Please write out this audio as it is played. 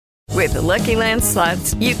With the Lucky Land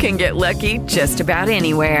Slots, you can get lucky just about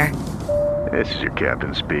anywhere. This is your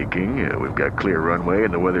captain speaking. We've got clear runway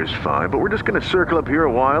and the weather's fine, but we're just going to circle up here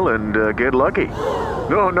a while and get lucky.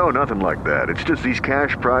 No, nothing like that. It's just these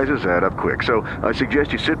cash prizes add up quick. So I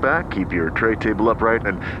suggest you sit back, keep your tray table upright,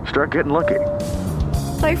 and start getting lucky.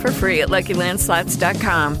 Play for free at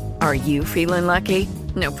LuckyLandSlots.com. Are you feeling lucky?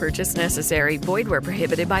 No purchase necessary. Void where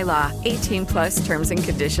prohibited by law. 18+ terms and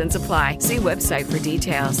conditions apply. See website for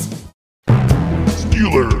details.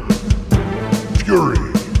 Steeler Fury.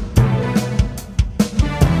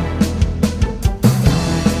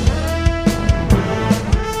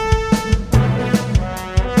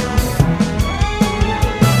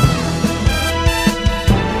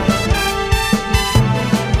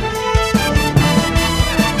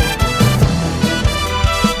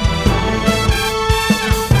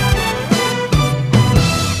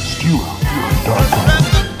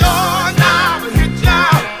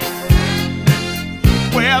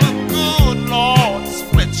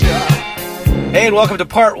 Hey, and welcome to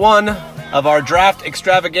part one of our draft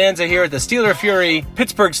extravaganza here at the Steeler Fury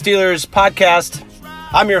Pittsburgh Steelers podcast.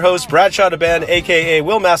 I'm your host, Bradshaw DeBen, a.k.a.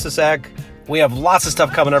 Will Massasak. We have lots of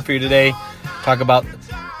stuff coming up for you today. Talk about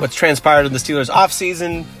what's transpired in the Steelers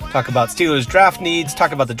offseason, talk about Steelers draft needs,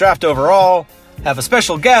 talk about the draft overall, have a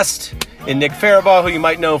special guest in Nick Faribaugh, who you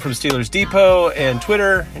might know from Steelers Depot and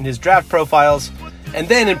Twitter and his draft profiles. And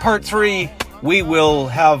then in part three, we will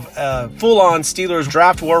have a full-on Steelers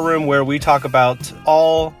draft war room where we talk about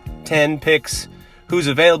all 10 picks, who's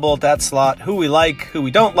available at that slot, who we like, who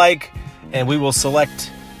we don't like, and we will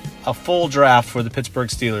select a full draft for the Pittsburgh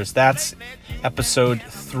Steelers. That's episode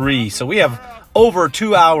 3. So we have over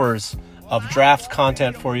 2 hours of draft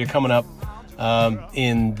content for you coming up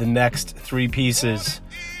in the next 3 pieces.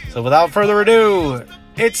 So without further ado,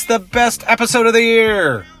 it's the best episode of the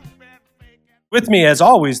year. With me, as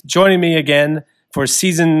always, joining me again for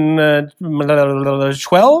season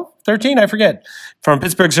 12, 13, I forget, from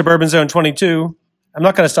Pittsburgh Suburban Zone 22. I'm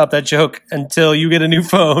not going to stop that joke until you get a new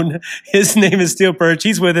phone. His name is FC Perch.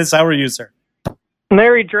 He's with us. How are you, sir?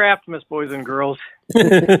 Merry draft, Miss Boys and Girls.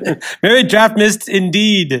 Merry draft, missed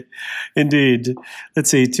indeed. Indeed.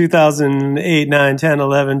 Let's see, 2008, 9, 10,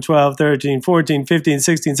 11, 12, 13, 14, 15,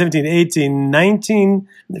 16, 17, 18, 19.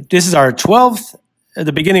 This is our 12th. At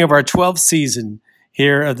the beginning of our 12th season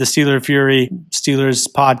here of the Steeler Fury Steelers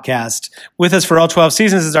podcast. With us for all 12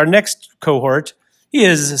 seasons is our next cohort. He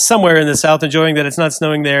is somewhere in the South enjoying that it's not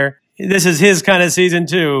snowing there. This is his kind of season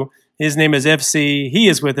too. His name is FC. He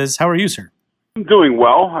is with us. How are you, sir? I'm doing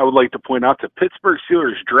well. I would like to point out that Pittsburgh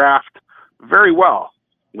Steelers draft very well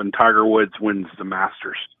when Tiger Woods wins the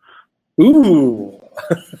Masters. Ooh.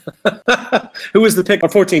 Who was the pick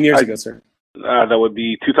 14 years ago, sir? That would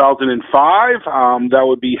be 2005. That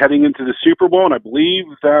would be heading into the Super Bowl, and I believe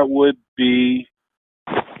that would be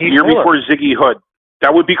the year before Ziggy Hood.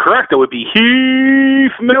 That would be correct. That would be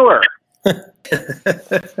Heath Miller.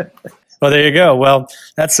 Well, there you go. Well,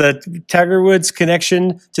 that's a Tiger Woods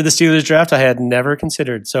connection to the Steelers draft I had never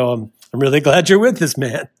considered. So I'm really glad you're with this,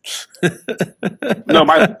 man. No,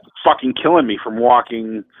 my fucking killing me from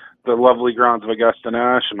walking the lovely grounds of Augusta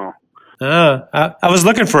National. I was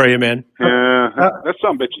looking for you, man. Yeah, that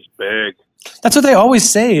son of a bitch is big. That's what they always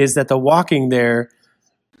say, is that the walking there,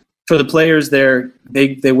 for the players there,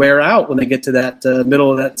 they wear out when they get to that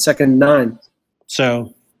middle of that second 9.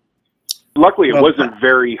 So, luckily, it wasn't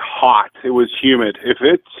very hot. It was humid. If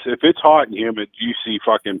it's hot and humid, you see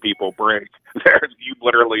fucking people break. There, you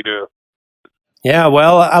literally do. Yeah,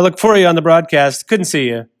 well, I look for you on the broadcast. Couldn't see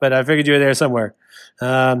you, but I figured you were there somewhere,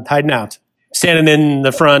 hiding out. Standing in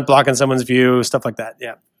the front, blocking someone's view, stuff like that.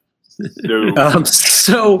 Yeah. No.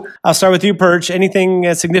 So I'll start with you, Perch.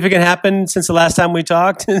 Anything significant happened since the last time we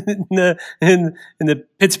talked in the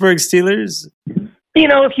Pittsburgh Steelers? You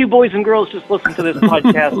know, if you boys and girls just listen to this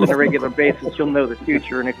podcast on a regular basis, you'll know the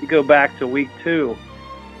future. And if you go back to week 2,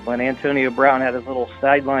 when Antonio Brown had his little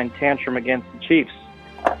sideline tantrum against the Chiefs,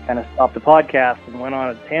 kind of stopped the podcast and went on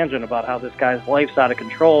a tangent about how this guy's life's out of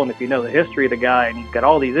control, and if you know the history of the guy, and he's got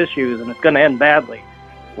all these issues, and it's going to end badly.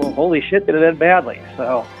 Well, holy shit, did it end badly.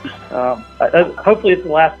 So hopefully it's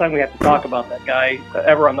the last time we have to talk about that guy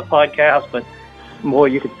ever on the podcast, but boy,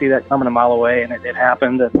 you could see that coming a mile away, and it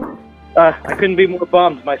happened. And I couldn't be more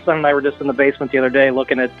bummed. My son and I were just in the basement the other day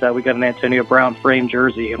looking at, we got an Antonio Brown framed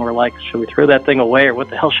jersey, and we're like, should we throw that thing away, or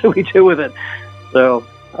what the hell should we do with it? So,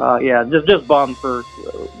 yeah, just bummed for,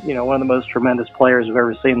 one of the most tremendous players we've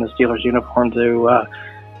ever seen in the Steelers uniform to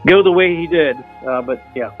go the way he did. But,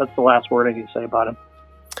 yeah, that's the last word I can say about him.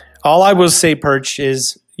 All I will say, Perch,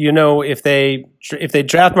 is, if they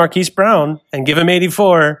draft Marquise Brown and give him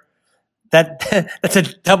 84, that's a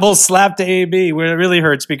double slap to AB where it really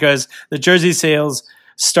hurts because the jersey sales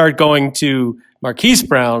start going to Marquise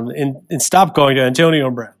Brown and stop going to Antonio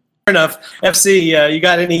Brown. Fair enough. FC, you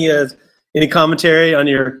got any commentary on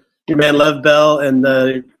your man Lev Bell and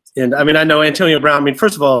I mean I know Antonio Brown. I mean,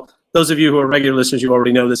 first of all, those of you who are regular listeners, you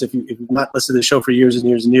already know this. If you've not listened to the show for years and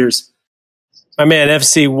years and years, my man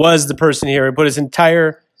FC was the person here who put his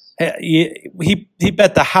entire he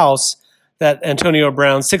bet the house that Antonio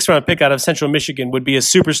Brown, 6th-round pick out of Central Michigan, would be a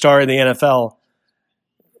superstar in the NFL,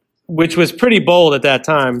 which was pretty bold at that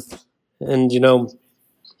time. And,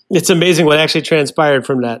 it's amazing what actually transpired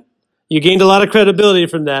from that. You gained a lot of credibility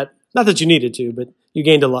from that. Not that you needed to, but you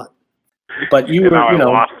gained a lot. But I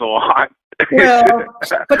lost a lot. Well,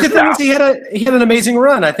 but the thing is, he had an amazing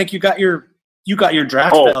run. I think you got your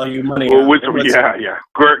draft value money. Yeah.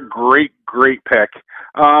 Great pick.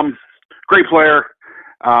 Great player.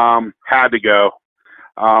 Had to go.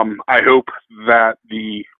 I hope that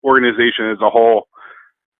the organization as a whole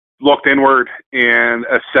looked inward and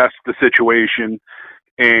assessed the situation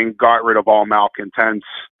and got rid of all malcontents.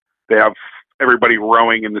 They have everybody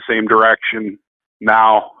rowing in the same direction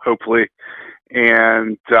now, hopefully,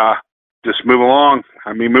 and just move along.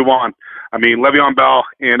 Move on. Le'Veon Bell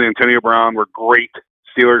and Antonio Brown were great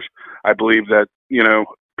Steelers. I believe that,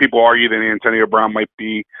 people argue that Antonio Brown might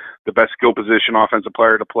be the best skill position offensive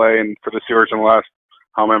player to play and for the Steelers in the last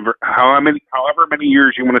however many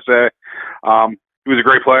years you want to say. He was a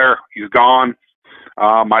great player. He's gone.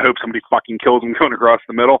 I hope somebody fucking kills him going across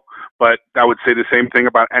the middle. But I would say the same thing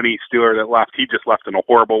about any Steeler that left. He just left in a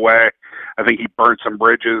horrible way. I think he burnt some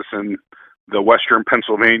bridges in the western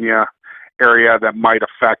Pennsylvania area that might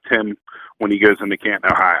affect him when he goes into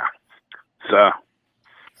Canton, Ohio. So.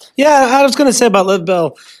 Yeah, I was going to say about Lev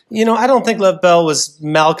Bell, I don't think Lev Bell was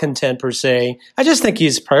malcontent per se. I just think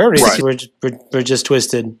his priorities were just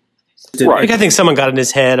twisted. Right. I think someone got in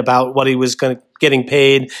his head about what he was getting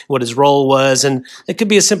paid, what his role was, and it could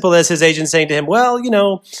be as simple as his agent saying to him, well,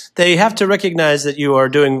 they have to recognize that you are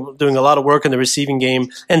doing a lot of work in the receiving game,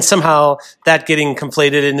 and somehow that getting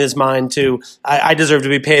conflated in his mind to, I deserve to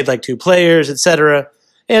be paid like 2 players, etc.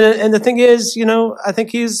 And the thing is, I think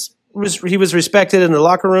he was respected in the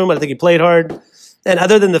locker room. I think he played hard. And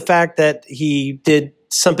other than the fact that he did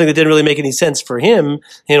something that didn't really make any sense for him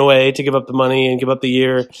in a way to give up the money and give up the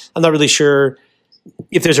year, I'm not really sure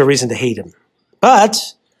if there's a reason to hate him. But,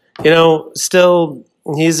 still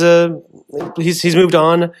he's moved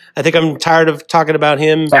on. I think I'm tired of talking about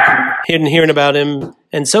him and hearing about him.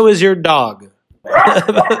 And so is your dog.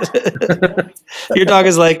 Your dog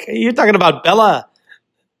is like, you're talking about Bella.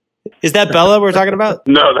 Is that Bella we're talking about?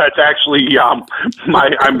 No, that's actually I'm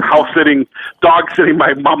dog sitting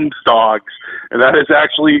my mom's dogs, and that is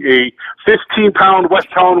actually a 15-pound West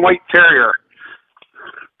Holland White Terrier.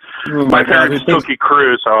 Oh my parents took a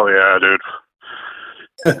cruise. Oh yeah, dude.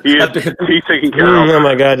 He's taking care of. Oh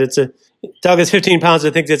my God, it's a dog is 15 pounds.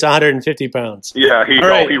 I think it's 150 pounds. Yeah, he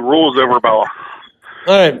rules over Bella.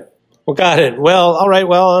 All right, well, got it. Well, all right.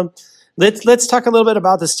 Well, let's talk a little bit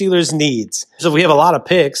about the Steelers' needs. So we have a lot of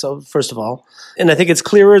picks, first of all, and I think it's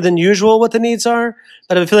clearer than usual what the needs are.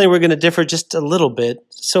 But I have a feeling we're going to differ just a little bit.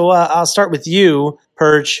 So I'll start with you,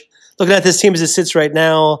 Perch. Looking at this team as it sits right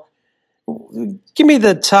now, give me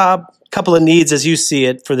the top couple of needs as you see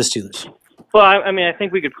it for the Steelers. Well, I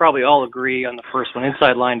think we could probably all agree on the first one.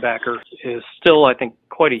 Inside linebacker is still, I think,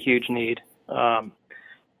 quite a huge need.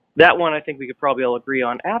 That one I think we could probably all agree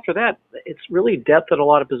on. After that, it's really depth at a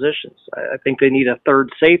lot of positions. I think they need a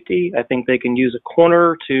third safety. I think they can use a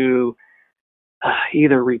corner to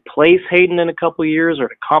either replace Hayden in a couple of years or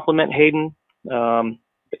to complement Hayden.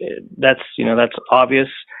 That's obvious.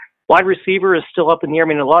 Wide receiver is still up in the air.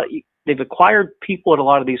 They've acquired people at a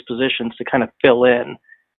lot of these positions to kind of fill in,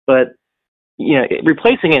 but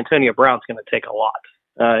replacing Antonio Brown is going to take a lot.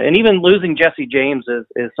 And even losing Jesse James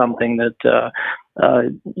is something that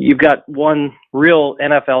you've got one real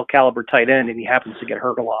NFL caliber tight end, and he happens to get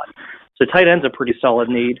hurt a lot. So tight end's a pretty solid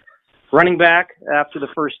need. Running back, after the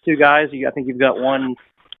first 2 guys, I think you've got one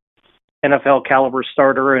NFL caliber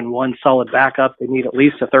starter and one solid backup. They need at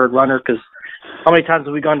least a third runner because how many times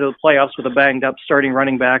have we gone to the playoffs with a banged up starting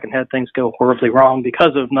running back and had things go horribly wrong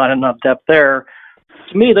because of not enough depth there?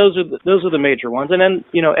 To me, those are the major ones. And then,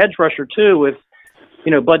 edge rusher too, with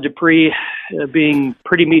Bud Dupree being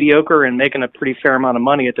pretty mediocre and making a pretty fair amount of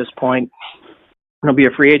money at this point. He'll be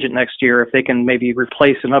a free agent next year. If they can maybe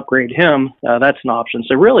replace and upgrade him, that's an option.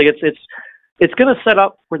 So really, it's going to set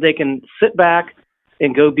up where they can sit back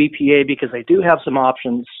and go BPA because they do have some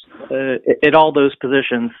options at all those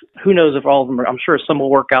positions. Who knows if all of them are? I'm sure some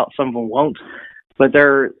will work out, some of them won't. but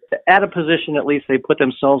they're at a position, at least they put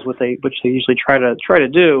themselves which they usually try to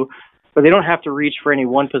do, but they don't have to reach for any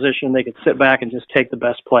one position. They could sit back and just take the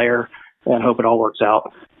best player and hope it all works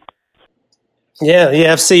out. Yeah,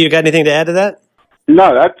 FC, you got anything to add to that?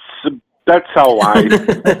 No, that's how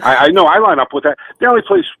I know I line up with that. The only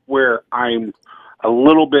place where I'm a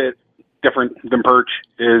little bit different than Perch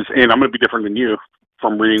is, and I'm going to be different than you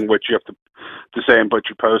from reading what you have to say and what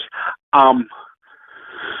you post.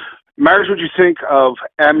 Matters what you think of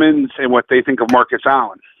Edmonds and what they think of Marcus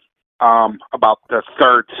Allen about the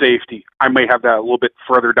third safety. I may have that a little bit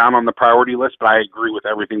further down on the priority list, but I agree with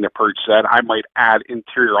everything that Perch said. I might add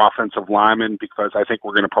interior offensive lineman because I think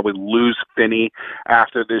we're going to probably lose Finney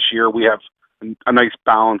after this year. We have a nice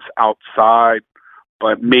balance outside,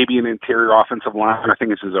 but maybe an interior offensive lineman. I think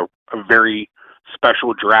this is a very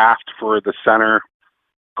special draft for the center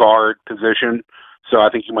guard position. So I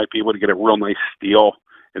think you might be able to get a real nice steal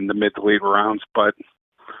in the mid to late rounds. But,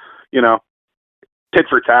 tit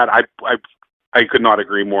for tat, I could not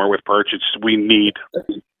agree more with Perch. We need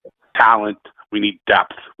talent. We need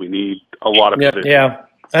depth. We need a lot of positions. Yeah.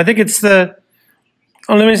 I think it's the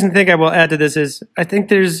only reason I think I will add to this is I think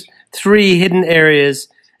there's 3 hidden areas,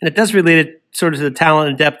 and it does relate it sort of to the talent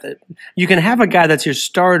and depth. You can have a guy that's your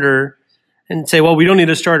starter and say, well, we don't need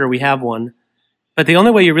a starter. We have one. But the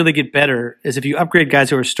only way you really get better is if you upgrade guys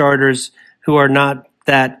who are starters who are not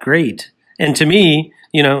that great. And to me,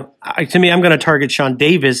 I'm going to target Sean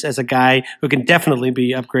Davis as a guy who can definitely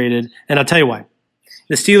be upgraded. And I'll tell you why.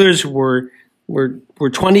 The Steelers were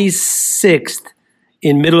 26th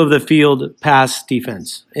in middle of the field pass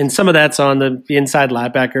defense. And some of that's on the inside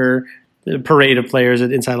linebacker, the parade of players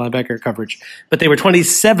at inside linebacker coverage. But they were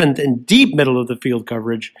 27th in deep middle of the field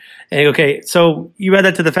coverage. And okay, so you add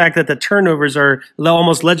that to the fact that the turnovers are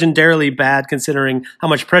almost legendarily bad considering how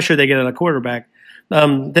much pressure they get on a quarterback.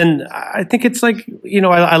 Then I think it's like,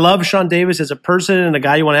 I love Sean Davis as a person and a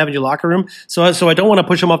guy you want to have in your locker room. So I don't want to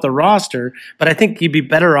push him off the roster, but I think he'd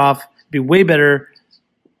be way better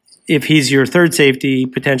if he's your third safety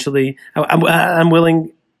potentially. I'm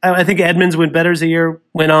willing. I think Edmonds went better as the year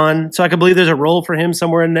went on, so I can believe there's a role for him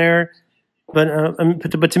somewhere in there. But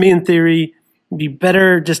to me, in theory, it'd be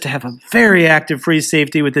better just to have a very active free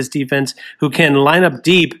safety with this defense who can line up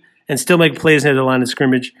deep and still make plays near the line of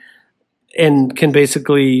scrimmage and can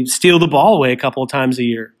basically steal the ball away a couple of times a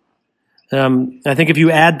year. I think if you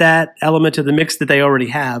add that element to the mix that they already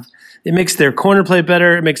have, it makes their corner play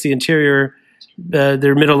better. It makes the interior,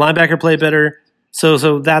 their middle linebacker play better.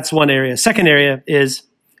 So that's one area. Second area is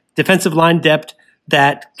defensive line depth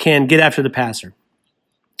that can get after the passer.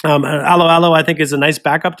 Alo, I think, is a nice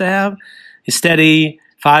backup to have. He's steady,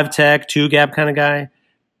 5-tech, 2-gap kind of guy.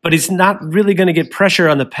 But he's not really going to get pressure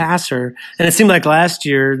on the passer. And it seemed like last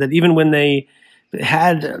year that even when they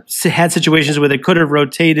had situations where they could have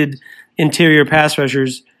rotated interior pass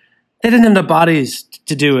rushers, they didn't have the bodies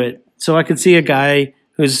to do it. So I could see a guy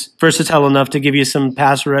who's versatile enough to give you some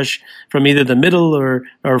pass rush from either the middle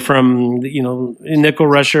or from nickel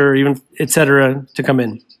rusher or even et cetera to come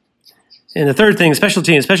in. And the third thing, special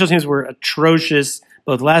teams. Special teams were atrocious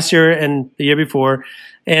both last year and the year before,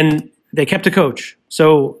 and they kept a coach.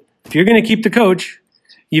 So if you're going to keep the coach,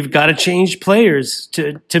 you've got to change players.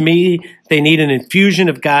 To me, they need an infusion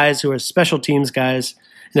of guys who are special teams guys.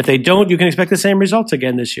 And if they don't, you can expect the same results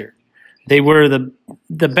again this year. They were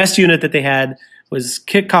the best unit that they had was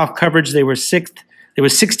kickoff coverage. They were 6th. They were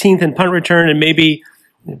 16th in punt return,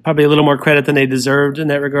 and probably a little more credit than they deserved in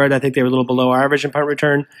that regard. I think they were a little below average in punt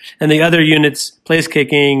return. And the other units, place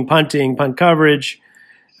kicking, punting, punt coverage,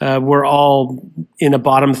 were all in the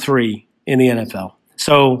bottom 3 in the NFL.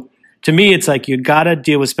 So to me, it's like you got to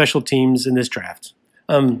deal with special teams in this draft.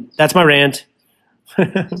 That's my rant. I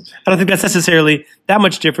don't think that's necessarily that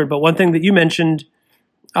much different, but one thing that you mentioned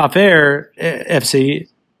off air, FC,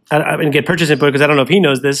 I'm going to get purchase input because I don't know if he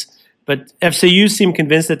knows this, but FC, you seem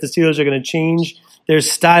convinced that the Steelers are going to change their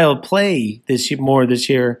style of play more this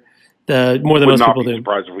year, more than most people do. Would not be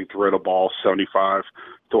surprised if we throw the ball 75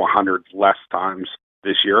 to 100 less times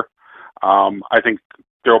this year. I think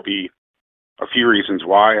there'll be a few reasons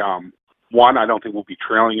why. One, I don't think we'll be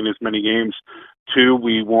trailing in as many games. 2,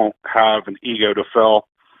 we won't have an ego to fill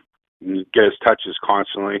and get his touches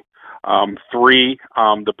constantly. 3,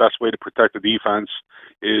 the best way to protect the defense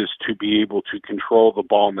is to be able to control the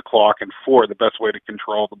ball and the clock. And 4, the best way to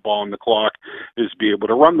control the ball and the clock is to be able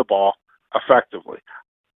to run the ball effectively.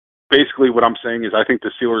 Basically, what I'm saying is I think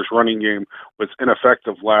the Steelers' running game was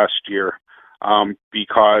ineffective last year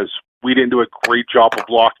because we didn't do a great job of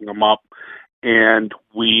blocking them up, and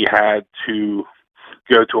we had to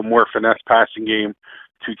go to a more finesse passing game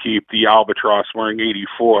to keep the Albatross wearing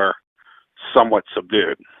 84 somewhat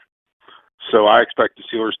subdued. So I expect the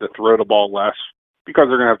Steelers to throw the ball less because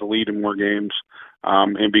they're going to have to lead in more games,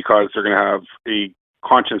 and because they're going to have a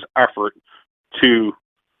conscious effort to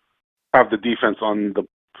have the defense on the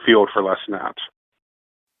field for less snaps.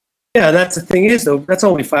 Yeah, that's the thing is, though, that's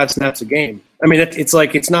only 5 snaps a game. I mean, it's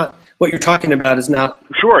like it's not what you're talking about is not.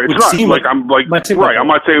 Sure, it's not like I'm like right. I'm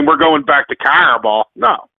not saying we're going back to carrier ball.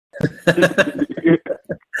 No.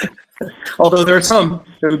 Although there are some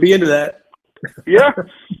that would be into that. Yeah.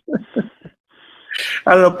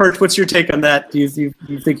 I don't know, Perch, what's your take on that? Do you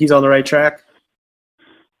think he's on the right track?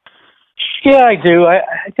 Yeah, I do. I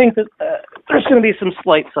think that there's going to be some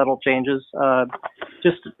slight subtle changes.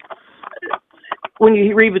 Just when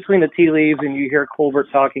you read between the tea leaves and you hear Colbert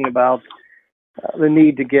talking about the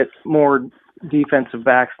need to get more defensive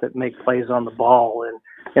backs that make plays on the ball. And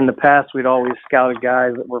in the past, we'd always scouted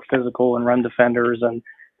guys that were physical and run defenders and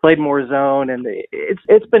played more zone. And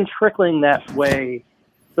it's been trickling that way,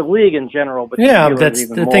 the league in general. But yeah, that's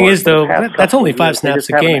the thing is, though, that's only 5 snaps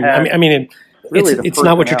a game. I mean it's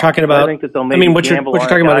not what you're talking about. I think that they'll maybe what you're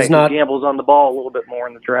talking about is not gambles on the ball a little bit more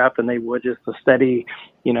in the draft than they would just a steady,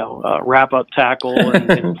 wrap up tackle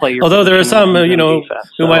and play your. Although there are some,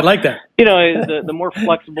 who might like that. The more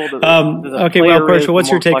flexible. Okay, well, Perch, what's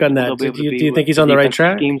your take on that? Do you think he's on the right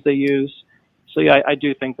track? Schemes they use. So yeah, I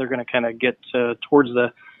do think they're going to kind of get towards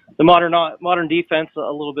the modern defense a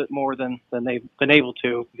little bit more than they've been able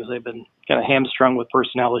to, because they've been kind of hamstrung with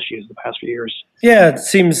personnel issues the past few years. Yeah, it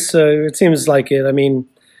seems like it. I mean,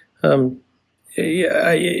 I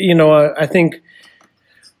think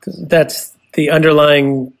that's the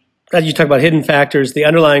underlying. As you talk about hidden factors, the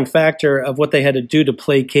underlying factor of what they had to do to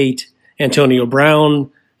placate Antonio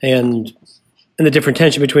Brown and the different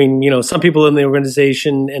tension between, some people in the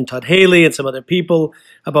organization and Todd Haley and some other people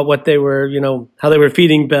about what they were, how they were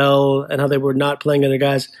feeding Bell and how they were not playing other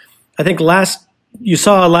guys. I think you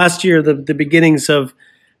saw last year the beginnings of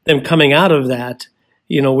them coming out of that,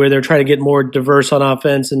 where they're trying to get more diverse on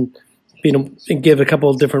offense and, and give a couple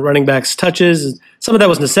of different running backs touches. Some of that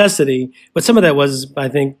was necessity, but some of that was, I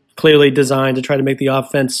think, clearly designed to try to make the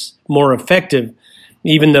offense more effective,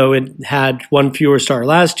 even though it had one fewer star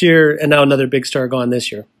last year and now another big star gone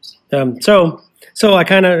this year. So I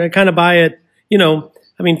kind of buy it.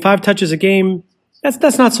 5 touches a game,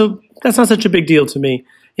 that's not such a big deal to me.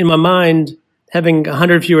 In my mind, having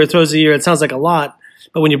 100 fewer throws a year, it sounds like a lot,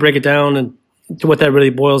 but when you break it down and to what that really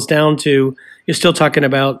boils down to, you're still talking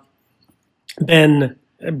about Ben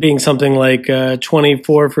being something like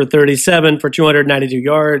 24 for 37 for 292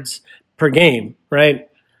 yards per game, right?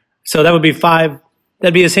 So that would be 5.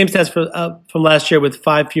 That'd be the same stats from last year with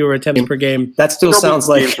 5 fewer attempts per game. That still sounds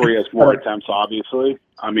like games where he has more attempts. Obviously,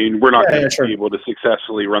 I mean, we're not going to be able to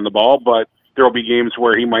successfully run the ball, but there will be games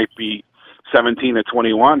where he might be 17 to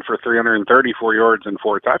 21 for 334 yards and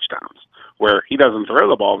 4 touchdowns, where he doesn't throw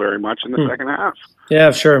the ball very much in the second half.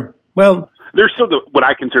 Yeah, sure. Well, there's still what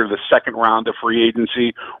I consider the second round of free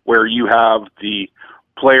agency, where you have the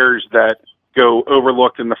players that go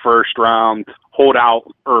overlooked in the first round, hold out,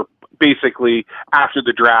 or basically after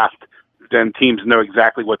the draft, then teams know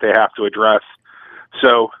exactly what they have to address.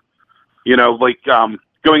 So,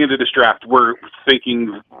 going into this draft, we're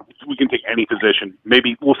thinking we can take any position.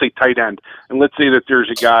 Maybe we'll say tight end. And let's say that there's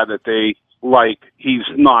a guy that they like. He's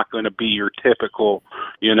not going to be your typical,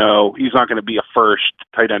 he's not going to be a first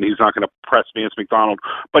tight end. He's not going to press Vance McDonald,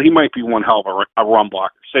 but he might be one hell of a run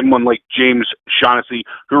blocker. Same one like James Shaughnessy,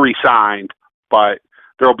 who resigned, but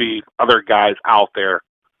there'll be other guys out there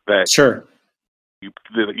that you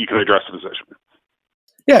can address the position.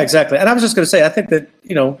 Yeah, exactly. And I was just going to say, I think that,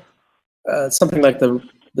 something like the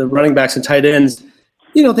running backs and tight ends,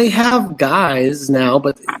 they have guys now,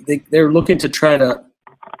 but they're looking to try to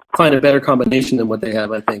find a better combination than what they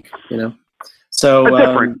have, I think, So a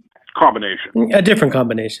different combination. A different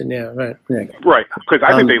combination, yeah, right. Yeah. Right, because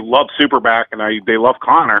I think they love Superback and they love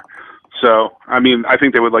Connor. So, I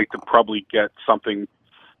think they would like to probably get something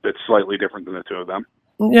that's slightly different than the two of them.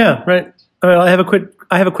 Yeah, right. I have a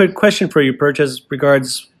quick question for you, Perch, as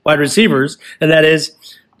regards wide receivers, and that is,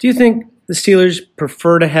 do you think the Steelers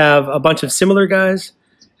prefer to have a bunch of similar guys?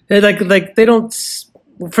 Like they don't.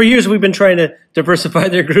 For years, we've been trying to diversify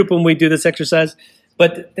their group when we do this exercise,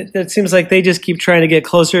 but it seems like they just keep trying to get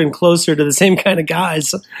closer and closer to the same kind of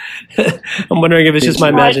guys. I'm wondering if it's just my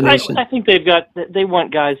imagination. I think they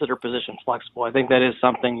want guys that are position flexible. I think that is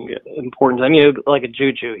something important. Like a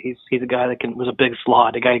Juju, he's a guy that was a big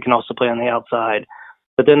slot, a guy who can also play on the outside.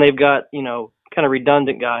 But then they've got, kind of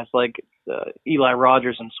redundant guys like Eli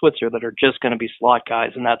Rogers and Switzer that are just going to be slot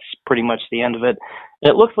guys, and that's pretty much the end of it. And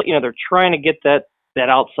it looks like, they're trying to get that that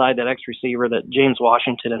outside, that X receiver, that James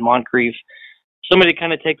Washington and Moncrief, somebody to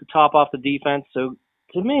kind of take the top off the defense. So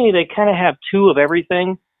to me, they kind of have two of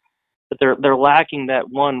everything, but they're lacking that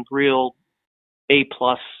one real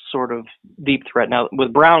A-plus sort of deep threat. Now,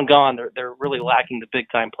 with Brown gone, they're really lacking the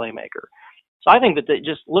big-time playmaker. So I think that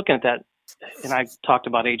just looking at that, and I talked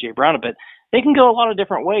about A.J. Brown a bit, they can go a lot of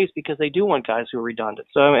different ways because they do want guys who are redundant.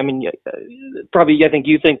 So, I mean, probably I think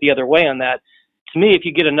you think the other way on that. To me, if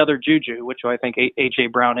you get another Juju, which I think A.J.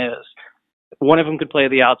 Brown is, one of them could play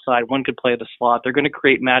the outside, one could play the slot. They're going to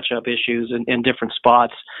create matchup issues in different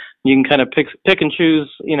spots. You can kind of pick and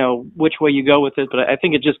choose, which way you go with it. But I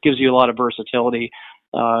think it just gives you a lot of versatility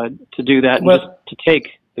to do that, and just to take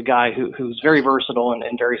the guy who's very versatile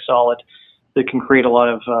and very solid that can create a lot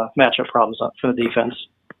of matchup problems for the defense.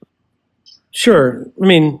 Sure. I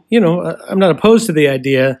mean, I'm not opposed to the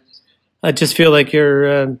idea. I just feel like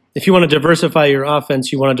if you want to diversify your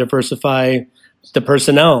offense, you want to diversify the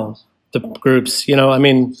personnel, the groups. I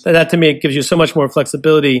mean, that to me, it gives you so much more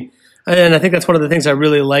flexibility. And I think that's one of the things I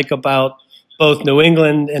really like about both New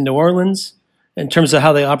England and New Orleans in terms of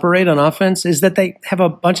how they operate on offense is that they have a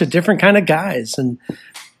bunch of different kind of guys and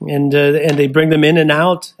they bring them in and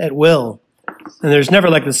out at will. And there's never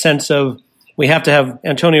like the sense of we have to have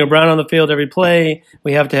Antonio Brown on the field every play.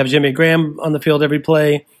 We have to have Jimmy Graham on the field every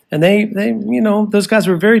play. And they those guys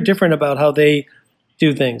were very different about how they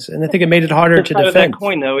do things. And I think it made it harder to defend. The side of that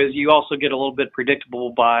coin, though, is you also get a little bit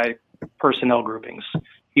predictable by personnel groupings.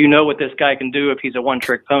 You know what this guy can do if he's a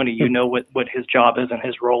one-trick pony. You know what his job is and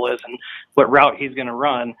his role is and what route he's going to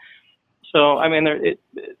run. So, I mean,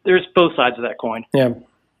 there's both sides of that coin. Yeah.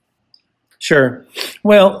 Sure.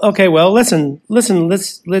 Well, okay. Well, listen.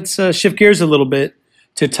 Let's shift gears a little bit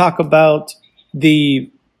to talk about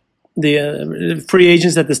the free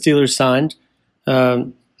agents that the Steelers signed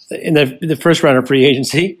in the first round of free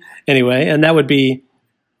agency, anyway, and that would be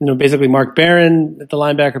basically Mark Barron at the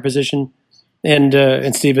linebacker position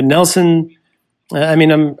and Steven Nelson.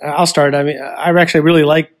 I'll start. I mean, I actually really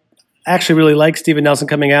like Steven Nelson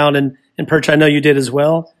coming out, and Perch, I know you did as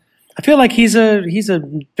well. I feel like he's a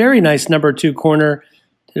very nice number 2 corner,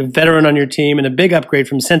 a veteran on your team, and a big upgrade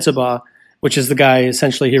from Sensabaugh, which is the guy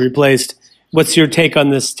essentially he replaced. What's your take on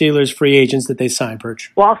the Steelers free agents that they signed,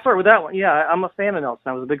 Perch? Well, I'll start with that one. Yeah, I'm a fan of Nelson.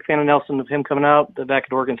 I was a big fan of Nelson, of him coming out back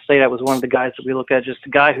at Oregon State. I was one of the guys that we looked at, just a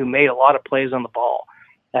guy who made a lot of plays on the ball.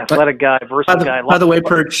 Athletic guy, versatile guy. By the way,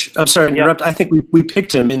 Perch, I'm sorry to interrupt. I think we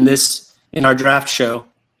picked him in our draft show.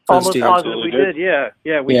 Almost positive we did,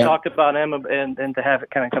 yeah. We talked about him and to have it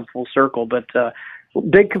kind of come full circle. But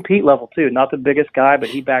big compete level, too. Not the biggest guy, but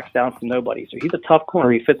he backs down from nobody. So he's a tough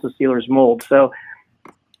corner. He fits the Steelers' mold. So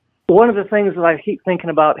one of the things that I keep thinking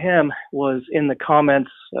about him was in the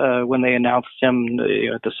comments when they announced him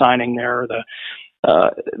at the signing there,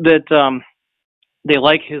 that they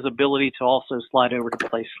like his ability to also slide over to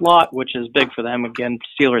play slot, which is big for them. Again,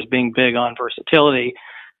 Steelers being big on versatility.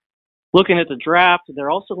 Looking at the draft,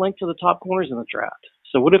 they're also linked to the top corners in the draft.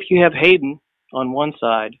 So what if you have Hayden on one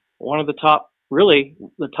side, one of the top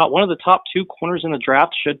 2 corners in the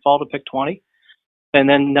draft should fall to pick 20, and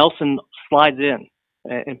then Nelson slides in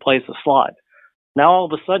and plays the slot. Now all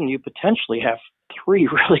of a sudden you potentially have 3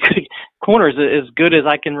 really good corners, as good as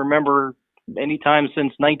I can remember any time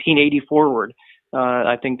since 1980 forward.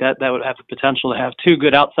 I think that would have the potential to have 2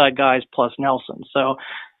 good outside guys plus Nelson. So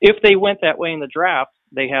if they went that way in the draft,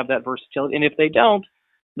 they have that versatility. And if they don't,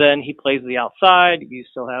 then he plays the outside. You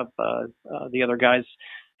still have the other guys,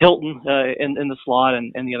 Hilton in the slot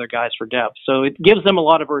and the other guys for depth. So it gives them a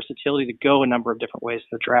lot of versatility to go a number of different ways in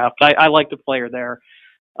the draft. I like the player there.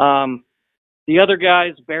 The other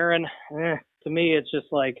guys, Barron, to me, it's just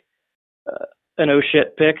like an oh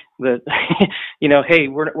shit pick that, hey,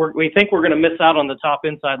 we think we're going to miss out on the top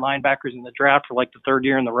inside linebackers in the draft for like the 3rd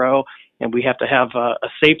year in a row, and we have to have a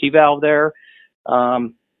safety valve there.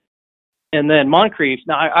 And then Moncrief.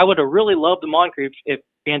 Now, I would have really loved the Moncrief if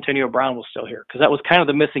Antonio Brown was still here, because that was kind of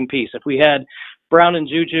the missing piece. If we had Brown and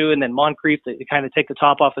Juju and then Moncrief to kind of take the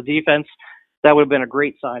top off the defense, that would have been a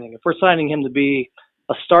great signing. If we're signing him to be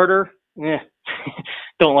a starter,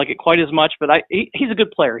 don't like it quite as much, but he's a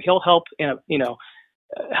good player. He'll help,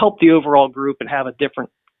 help the overall group and have a different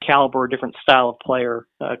caliber, a different style of player,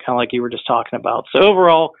 kind of like you were just talking about. So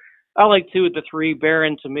overall, I like 2 of the 3.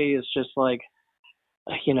 Barron to me is just like,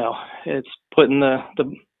 it's putting the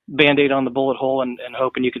Band-Aid on the bullet hole and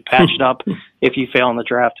hoping you could patch it up if you fail in the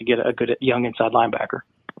draft to get a good young inside linebacker.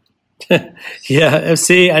 Yeah,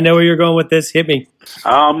 FC, I know where you're going with this. Hit me.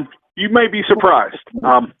 You may be surprised.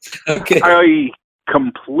 Okay. I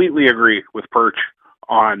completely agree with Perch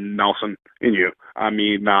on Nelson and you. I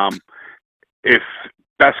mean, if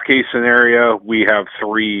best case scenario, we have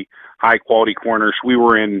 3 high-quality corners. We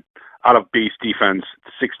were in out-of-base defense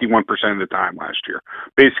 61% of the time last year.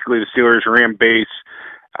 Basically, the Steelers ran base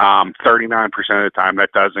 39% of the time.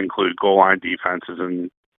 That does include goal line defenses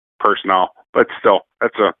and personnel, but still,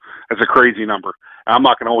 that's a crazy number. I'm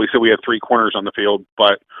not going to always say we have 3 corners on the field,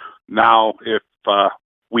 but now if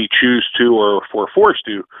we choose to, or if we're forced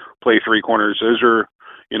to play 3 corners, those are,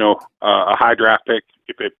 a high draft pick.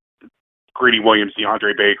 If it Greedy Williams,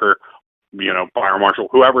 DeAndre Baker, Byron Marshall,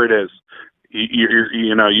 whoever it is,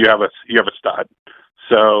 you have a stud.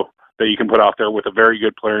 So that you can put out there with a very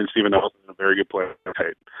good player, and Stephen Nelson is a very good player.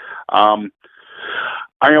 I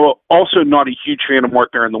am also not a huge fan of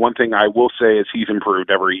Mark Barron. The one thing I will say is he's improved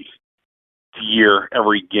every year,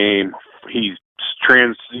 every game. He's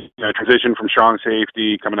transitioned from strong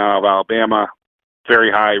safety coming out of Alabama,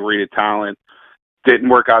 very high rated talent. Didn't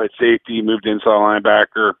work out at safety, moved inside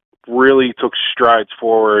linebacker, really took strides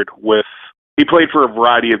forward he played for a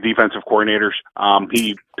variety of defensive coordinators.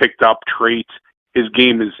 He picked up traits. His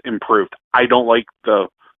game is improved. I don't like the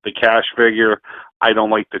cash figure. I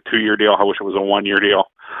don't like the 2-year deal. I wish it was a 1-year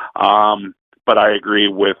deal. But I agree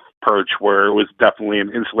with Perch where it was definitely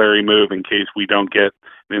an insulary move in case we don't get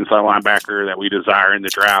an inside linebacker that we desire in the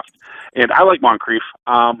draft. And I like Moncrief.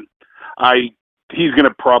 He's going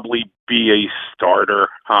to probably be a starter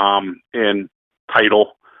in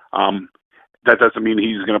title. That doesn't mean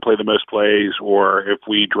he's going to play the most plays, or if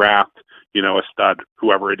we draft, a stud,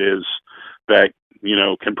 whoever it is, that,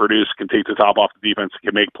 can produce, can take the top off the defense,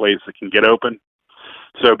 can make plays that can get open.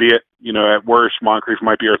 So be it. At worst, Moncrief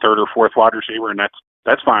might be our 3rd or 4th wide receiver, and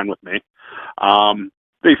that's fine with me.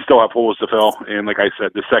 They still have holes to fill, and like I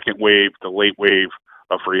said, the second wave, the late wave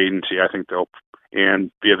of free agency, I think via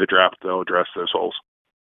the draft, they'll address those holes.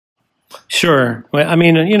 Sure. Well, I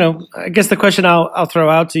mean, I guess the question I'll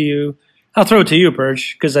throw it to you,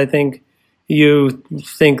 Perch, because I think you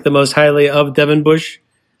think the most highly of Devin Bush,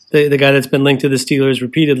 the guy that's been linked to the Steelers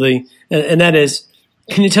repeatedly, and that is,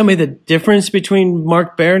 can you tell me the difference between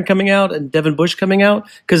Mark Barron coming out and Devin Bush coming out?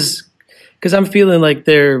 Because I'm feeling like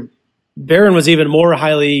Barron was even more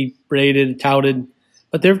highly rated, touted,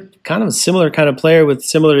 but they're kind of a similar kind of player with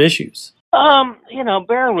similar issues.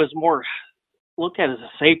 Barron was more looked at as a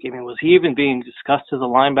safety. I mean, was he even being discussed as a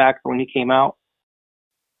linebacker when he came out?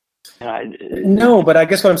 No, but I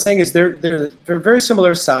guess what I'm saying is they're very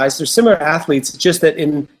similar size. They're similar athletes. It's just that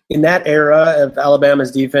in that era of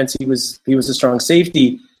Alabama's defense, he was a strong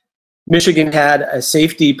safety. Michigan had a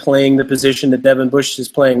safety playing the position that Devin Bush is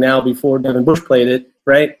playing now before Devin Bush played it,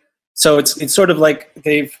 right? So it's sort of like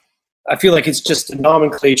I feel like it's just a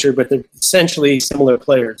nomenclature, but they're essentially similar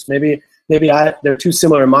players. Maybe they're too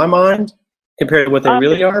similar in my mind compared to what they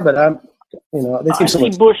really are, but they seem similar.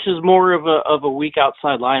 I think Bush is more of a weak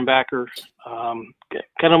outside linebacker,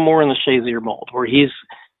 kind of more in the Shazier mold, where he's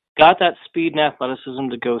got that speed and athleticism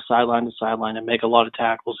to go sideline to sideline and make a lot of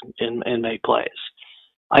tackles and make plays.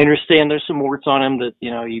 I understand there's some warts on him that,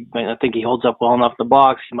 you might not think he holds up well enough in the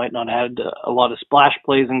box. He might not have had a lot of splash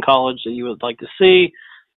plays in college that you would like to see.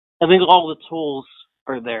 I think all the tools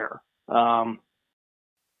are there. I'm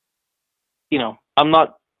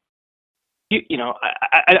not,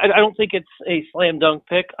 I don't think it's a slam dunk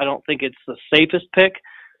pick. I don't think it's the safest pick,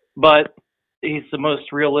 but he's the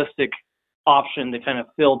most realistic option to kind of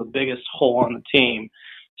fill the biggest hole on the team.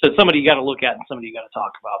 So it's somebody you got to look at and somebody you got to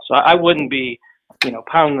talk about. So I wouldn't be,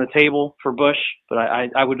 pounding the table for Bush, but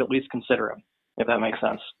I would at least consider him, if that makes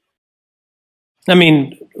sense. I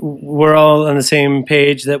mean, we're all on the same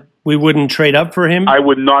page that we wouldn't trade up for him. I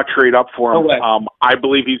would not trade up for him. Okay. I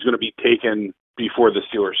believe he's going to be taken before the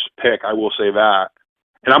Steelers pick. I will say that.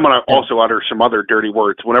 And I'm going to also utter some other dirty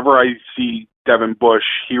words. Whenever I see Devin Bush,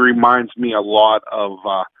 he reminds me a lot of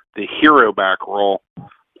the hero back role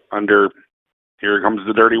under, here comes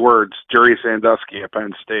the dirty words, Jerry Sandusky at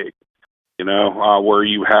Penn State. Where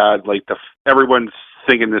you had everyone's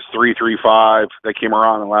thinking this 3-3-5 that came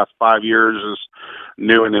around in the last 5 years is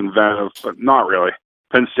new and inventive, but not really.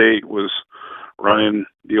 Penn State was running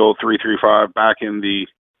the old 3-3-5 back in the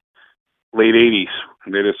late 80s.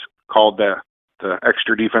 And they just called the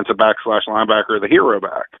extra defensive back / linebacker the hero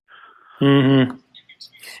back. Mm-hmm.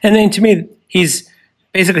 And then to me, he's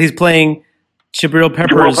playing Jabril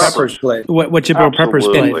Peppers play. What Jabril Peppers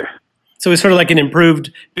played. So he's sort of like an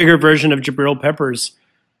improved, bigger version of Jabril Peppers.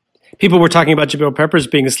 People were talking about Jabril Peppers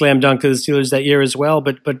being a slam dunk to the Steelers that year as well,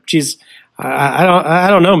 but geez, I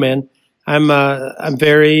don't know, man. I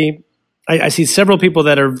see several people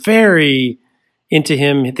that are very into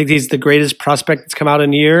him. I think he's the greatest prospect that's come out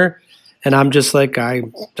in a year. And I'm just like, I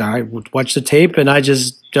watch the tape and I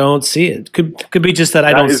just don't see it. Could be just that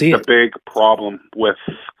I don't see it. That is the big problem with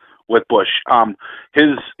Bush.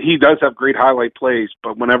 He does have great highlight plays,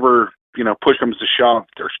 but whenever push comes to shove,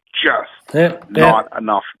 there's just not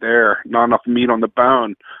enough there, not enough meat on the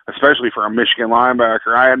bone, especially for a Michigan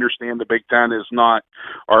linebacker. I understand the Big Ten is not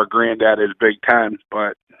our granddad is Big Ten,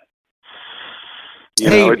 but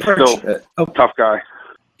it's Perch, still tough guy.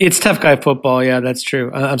 It's tough guy football. Yeah, that's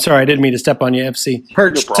true. I'm sorry, I didn't mean to step on you, FC.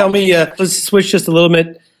 Perch, tell me. Let's switch just a little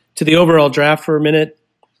bit to the overall draft for a minute.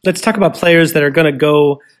 Let's talk about players that are going to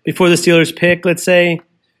go before the Steelers pick. Let's say,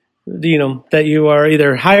 that you are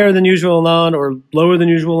either higher than usual on or lower than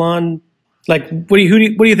usual on. Like, what do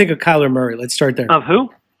you think of Kyler Murray? Let's start there. Of who?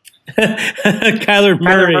 Kyler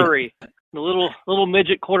Murray. Kyler Murray, the little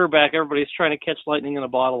midget quarterback everybody's trying to catch lightning in a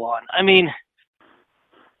bottle on. I mean,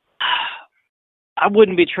 I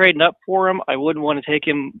wouldn't be trading up for him. I wouldn't want to take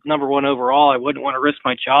him number one overall. I wouldn't want to risk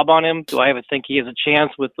my job on him. Do I ever think he has a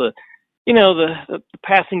chance with the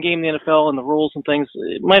passing game in the NFL and the rules and things?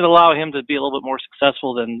 It might allow him to be a little bit more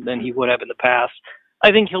successful than he would have in the past.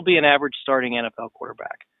 I think he'll be an average starting NFL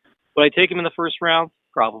quarterback. Would I take him in the first round?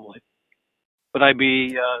 Probably. Would I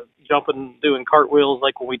be jumping, doing cartwheels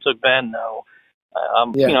like when we took Ben? No.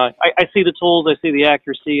 I see the tools. I see the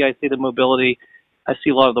accuracy. I see the mobility. I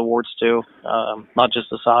see a lot of the warts too, not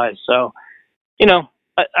just the size. So,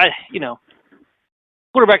 quarterbacks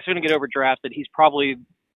are going to get overdrafted. He's probably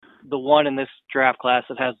the one in this draft class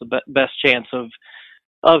that has the best chance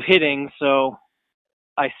of hitting. So,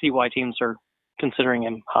 I see why teams are considering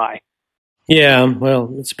him high. Yeah,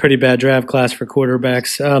 well, it's a pretty bad draft class for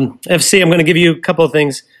quarterbacks. FC, I'm going to give you a couple of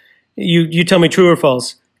things. You tell me true or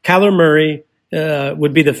false. Kyler Murray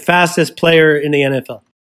would be the fastest player in the NFL.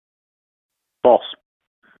 False.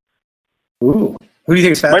 Ooh. Who do you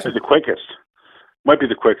think is faster? Might be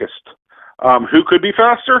the quickest. Who could be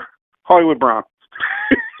faster? Hollywood Brown.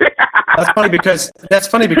 That's funny because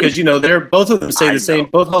they're both of them say the same.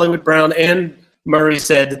 Both Hollywood Brown and Murray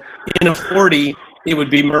said in a 40 it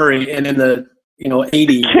would be Murray, and in the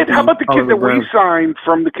 80. Kid, how about the kid that we signed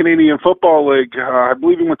from the Canadian Football League? I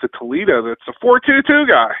believe he went to Toledo. That's a 4.22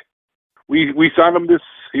 guy. We signed him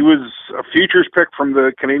he was a futures pick from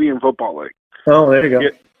the Canadian Football League. Oh, there you go.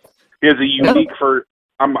 He has a unique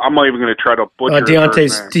I'm not even going to try to butcher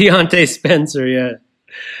Deontay Spencer, yeah.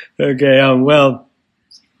 Okay, well,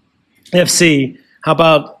 FC, how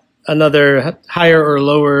about another higher or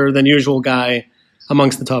lower than usual guy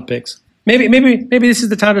amongst the top picks? Maybe this is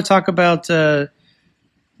the time to talk about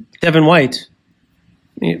Devin White.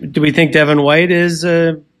 Do we think Devin White is,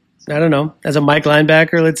 I don't know, as a Mike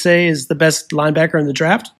linebacker, let's say, is the best linebacker in the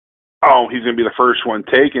draft? Oh, he's going to be the first one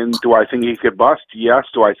taken. Do I think he could bust? Yes.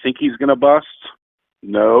 Do I think he's going to bust?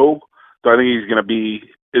 No. Do I think he's going to be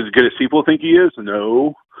as good as people think he is?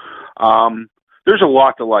 No. There's a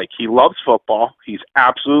lot to like. He loves football. He's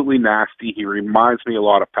absolutely nasty. He reminds me a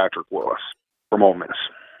lot of Patrick Willis from Ole Miss.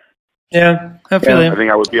 Yeah, I feel you. I think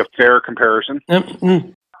that would be a fair comparison.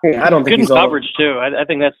 Mm-hmm. I don't think good coverage too. I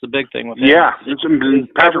think that's the big thing with him. Yeah,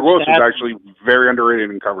 Patrick Willis is actually very underrated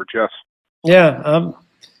in coverage. Yes. Yeah.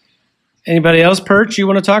 Anybody else, Perch, you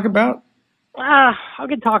want to talk about? I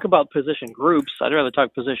could talk about position groups. I'd rather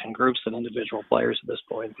talk position groups than individual players at this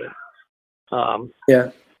point. But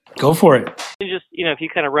yeah, go for it. Just if you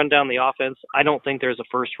kind of run down the offense, I don't think there's a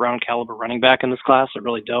first round caliber running back in this class. I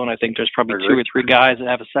really don't. I think there's probably 2 or 3 guys that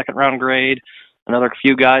have a second round grade, another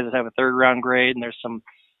few guys that have a third round grade, and there's some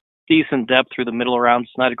decent depth through the middle rounds.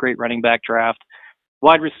 It's not a great running back draft.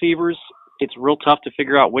 Wide receivers, it's real tough to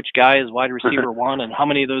figure out which guy is wide receiver 1 and how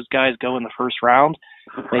many of those guys go in the first round.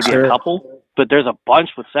 Maybe a couple, but there's a bunch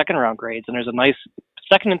with second round grades, and there's a nice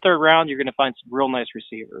second and third round. You're going to find some real nice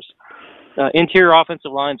receivers. Interior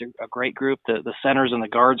offensive lines are a great group. The centers and the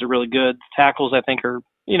guards are really good. Tackles, I think, are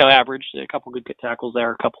average. A couple good tackles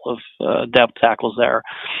there, a couple of depth tackles there.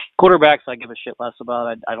 Quarterbacks, I give a shit less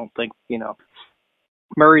about. I don't think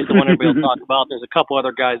Murray's the one everybody will talk about. There's a couple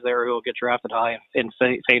other guys there who will get drafted high and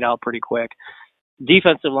fade out pretty quick.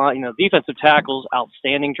 Defensive line, defensive tackles,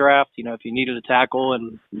 outstanding draft. If you needed a tackle,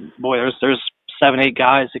 and boy, there's 7-8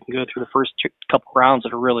 guys that can go through the first couple rounds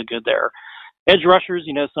that are really good there. Edge rushers,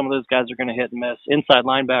 some of those guys are going to hit and miss. Inside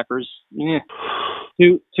linebackers,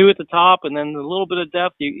 2 at the top, and then a little bit of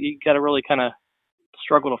depth. You got to really kind of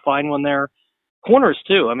struggle to find one there. Corners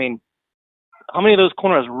too. I mean, how many of those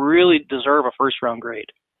corners really deserve a first round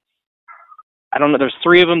grade? I don't know. There's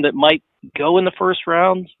 3 of them that might go in the first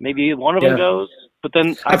round. Maybe one of them goes. But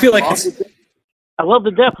then I feel like I love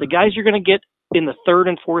the depth. The guys you're going to get in the 3rd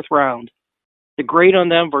and 4th round, the grade on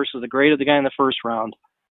them versus the grade of the guy in the first round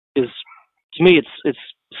is, to me, it's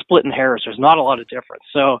splitting hairs. There's not a lot of difference.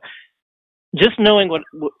 So just knowing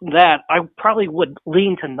that, I probably would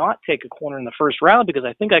lean to not take a corner in the first round because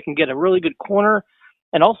I think I can get a really good corner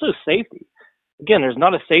and also safety. Again, there's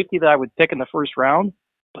not a safety that I would pick in the first round,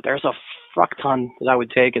 but there's a fuck ton that I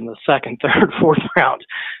would take in the second, third, fourth round.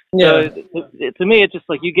 Yeah. So to me, it's just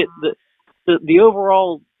like you get the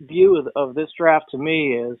overall view of this draft to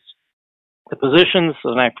me is the positions,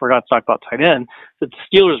 and I forgot to talk about tight end, that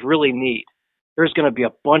the Steelers really need. There's going to be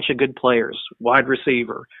a bunch of good players, wide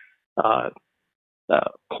receiver,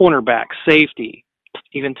 cornerback, safety,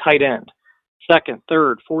 even tight end. Second,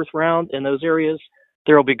 third, fourth round in those areas,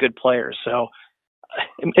 there will be good players. So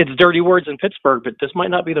it's dirty words in Pittsburgh, but this might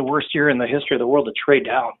not be the worst year in the history of the world to trade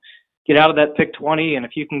down. Get out of that pick 20, and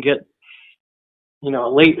if you can get, a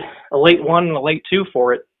late one and a late two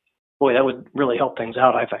for it, boy, that would really help things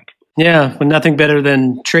out, I think. Yeah, well, nothing better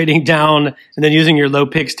than trading down and then using your low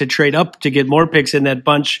picks to trade up to get more picks in that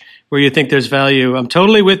bunch where you think there's value. I'm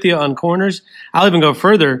totally with you on corners. I'll even go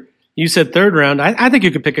further. You said third round. I think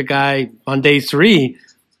you could pick a guy on day 3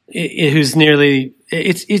 who's nearly –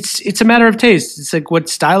 it's a matter of taste. It's like what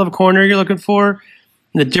style of corner you're looking for.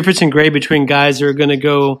 And the difference in grade between guys who are going to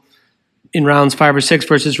go in rounds 5 or 6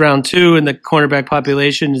 versus round 2 and the cornerback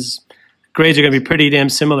population is grades are going to be pretty damn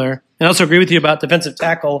similar. And I also agree with you about defensive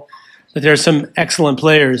tackle that there are some excellent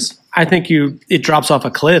players. I think it drops off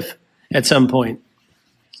a cliff at some point.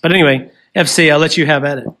 But anyway, FC, I'll let you have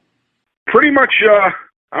at it. Pretty much,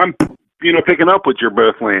 I'm picking up what you're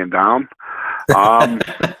both laying down. No.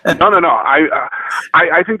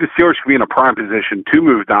 I think the Steelers should be in a prime position to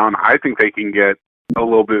move down. I think they can get a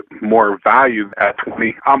little bit more value at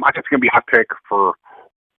 20. I think it's going to be a hot pick for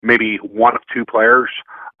maybe one of 2 players.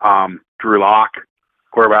 Drew Lock,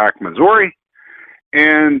 quarterback, Missouri,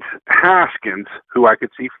 and Haskins, who I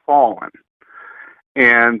could see falling.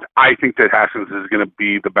 And I think that Haskins is going to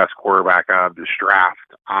be the best quarterback out of this draft.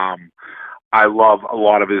 I love a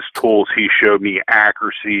lot of his tools. He showed me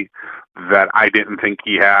accuracy that I didn't think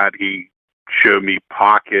he had. He showed me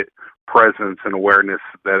pocket presence and awareness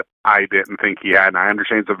that I didn't think he had. And I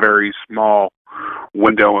understand it's a very small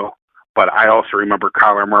window, but I also remember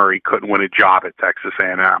Kyler Murray couldn't win a job at Texas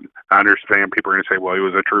A&M. I understand people are going to say, well, he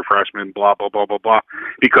was a true freshman, blah, blah, blah, blah, blah.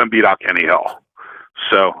 He couldn't beat out Kenny Hill.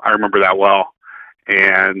 So I remember that well.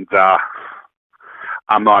 And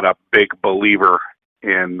I'm not a big believer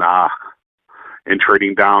in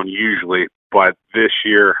trading down usually, but this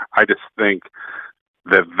year I just think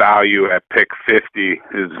the value at pick 50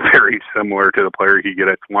 is very similar to the player you get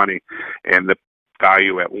at 20, and the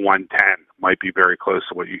value at 110 might be very close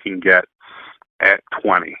to what you can get at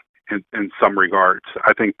 20 in some regards.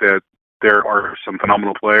 I think that there are some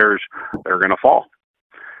phenomenal players that are going to fall,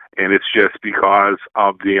 and it's just because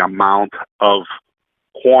of the amount of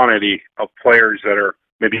quantity of players that are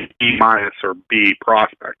maybe B- or B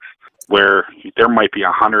prospects, where there might be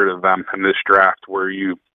 100 of them in this draft where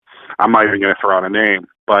I'm not even going to throw out a name,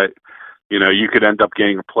 but you could end up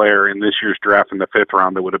getting a player in this year's draft in the 5th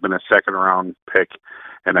round that would have been a 2nd round pick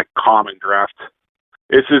in a common draft.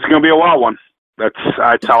 It's going to be a wild one. That's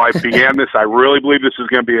how I began this. I really believe this is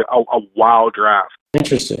going to be a wild draft.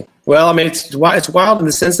 Interesting. Well, I mean, it's wild in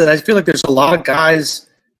the sense that I feel like there's a lot of guys,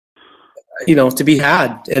 to be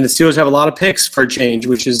had, and the Steelers have a lot of picks for a change,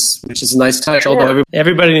 which is a nice touch. Sure. Although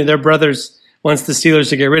everybody and their brothers wants the Steelers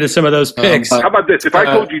to get rid of some of those picks. How about this? If I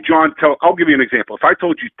told you I'll give you an example. If I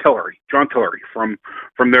told you John Tillery from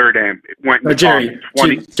Notre Dame went Jerry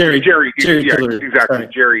Tillery. Yeah, exactly. Sorry.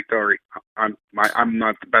 Jerry Tillery. I'm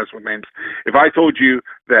not the best with names. If I told you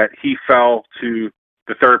that he fell to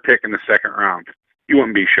the 3rd pick in the 2nd round, you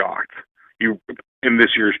wouldn't be shocked. In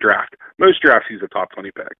this year's draft, most drafts he's a top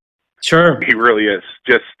 20 pick. Sure, he really is.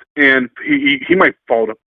 And he might fall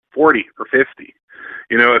to 40 or 50.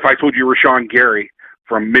 If I told you Rashawn Gary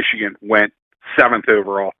from Michigan went 7th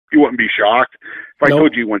overall, you wouldn't be shocked. If I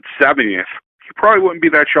told you he went 70th, you probably wouldn't be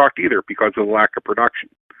that shocked either because of the lack of production.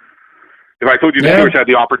 If I told you the Steelers had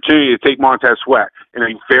the opportunity to take Montez Sweat and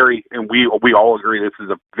we all agree this is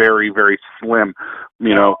a very, very slim,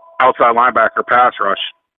 outside linebacker pass rush,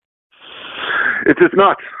 it's just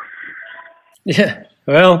nuts. Yeah.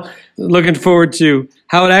 Well, looking forward to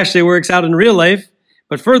how it actually works out in real life.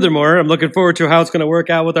 But furthermore, I'm looking forward to how it's going to work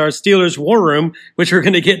out with our Steelers War Room, which we're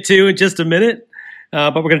going to get to in just a minute.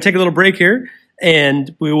 But we're going to take a little break here,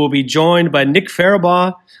 and we will be joined by Nick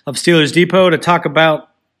Farabaugh of Steelers Depot to talk about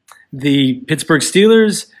the Pittsburgh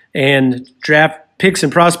Steelers and draft picks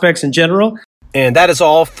and prospects in general. And that is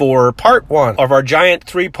all for part 1 of our giant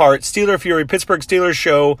 3-part Steeler Fury Pittsburgh Steelers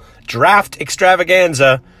show, Draft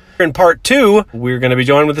Extravaganza. In part 2, we're going to be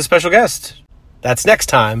joined with a special guest. That's next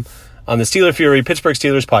time on the Steeler Fury Pittsburgh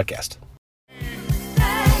Steelers podcast.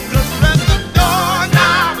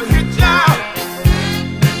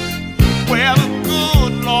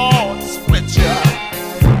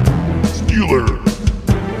 Steeler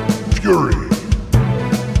Fury.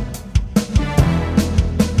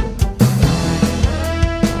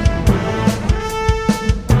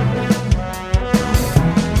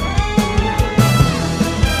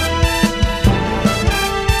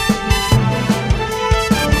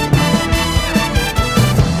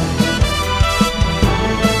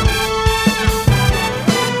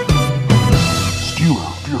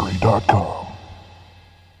 SteelerFury.com.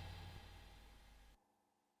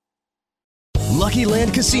 Lucky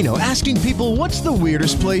Land Casino, asking people, what's the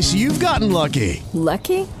weirdest place you've gotten lucky?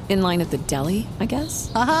 Lucky? In line at the deli, I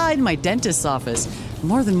guess? Aha, in my dentist's office.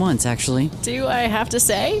 More than once, actually. Do I have to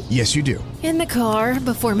say? Yes, you do. In the car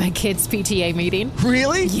before my kids' PTA meeting.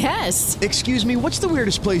 Really? Yes. Excuse me, what's the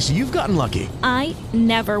weirdest place you've gotten lucky? I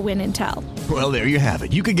never win and tell. Well, there you have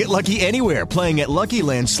it. You can get lucky anywhere, playing at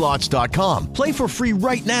LuckyLandSlots.com. Play for free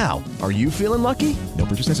right now. Are you feeling lucky? No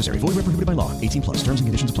purchase necessary. Void where prohibited by law. 18+. Terms and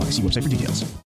conditions apply. See website for details.